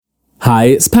Hi,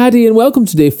 it's Paddy and welcome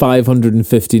to day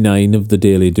 559 of the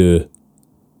Daily Do.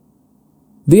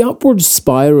 The upward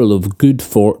spiral of good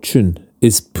fortune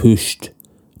is pushed,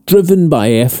 driven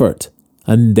by effort,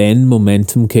 and then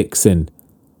momentum kicks in.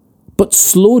 But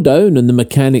slow down and the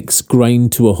mechanics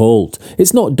grind to a halt.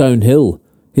 It's not downhill,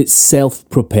 it's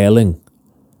self-propelling.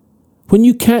 When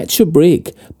you catch a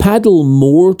break, paddle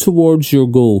more towards your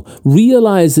goal.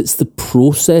 Realise it's the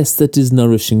process that is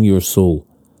nourishing your soul.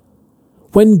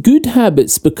 When good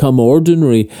habits become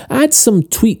ordinary, add some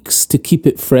tweaks to keep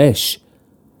it fresh.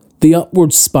 The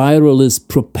upward spiral is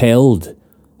propelled.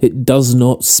 It does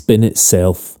not spin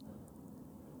itself.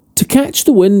 To catch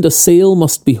the wind, a sail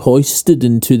must be hoisted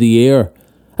into the air.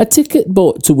 A ticket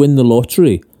bought to win the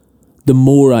lottery. The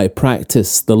more I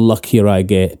practice, the luckier I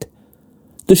get.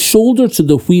 The shoulder to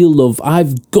the wheel of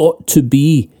I've got to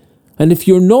be. And if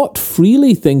you're not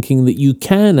freely thinking that you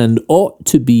can and ought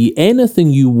to be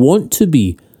anything you want to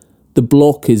be, the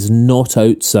block is not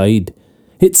outside.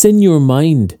 It's in your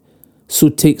mind. So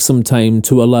take some time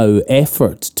to allow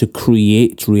effort to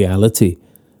create reality.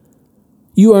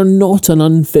 You are not an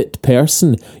unfit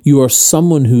person. You are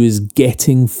someone who is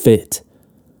getting fit.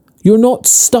 You're not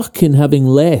stuck in having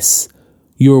less.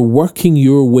 You're working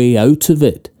your way out of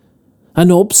it.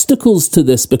 And obstacles to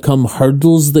this become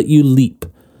hurdles that you leap.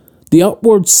 The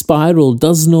upward spiral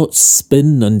does not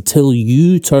spin until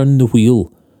you turn the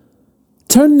wheel.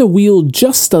 Turn the wheel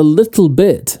just a little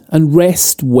bit and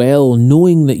rest well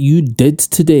knowing that you did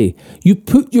today. You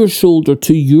put your shoulder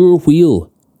to your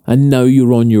wheel and now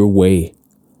you're on your way.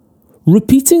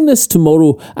 Repeating this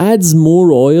tomorrow adds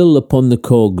more oil upon the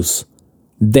cogs.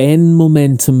 Then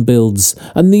momentum builds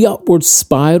and the upward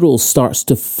spiral starts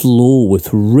to flow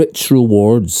with rich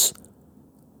rewards.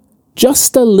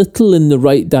 Just a little in the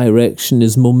right direction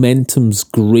is momentum's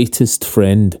greatest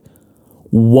friend.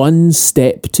 One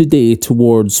step today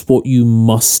towards what you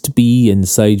must be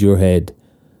inside your head.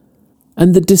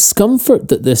 And the discomfort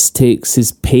that this takes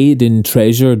is paid in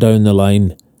treasure down the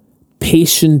line.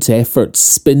 Patient effort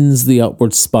spins the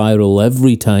upward spiral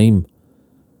every time.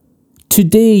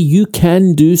 Today you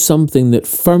can do something that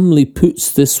firmly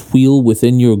puts this wheel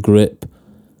within your grip.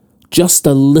 Just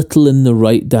a little in the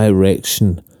right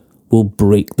direction will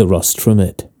break the rust from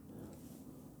it.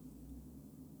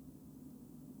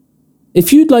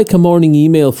 If you'd like a morning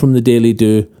email from the Daily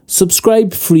Do,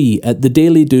 subscribe free at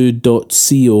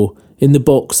thedailydo.co in the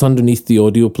box underneath the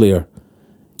audio player.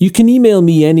 You can email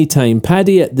me anytime,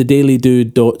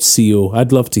 paddy@thedailydo.co.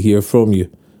 I'd love to hear from you.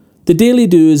 The Daily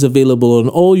Do is available on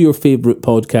all your favourite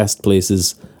podcast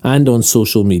places and on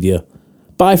social media.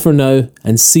 Bye for now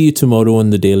and see you tomorrow on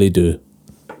the Daily Do.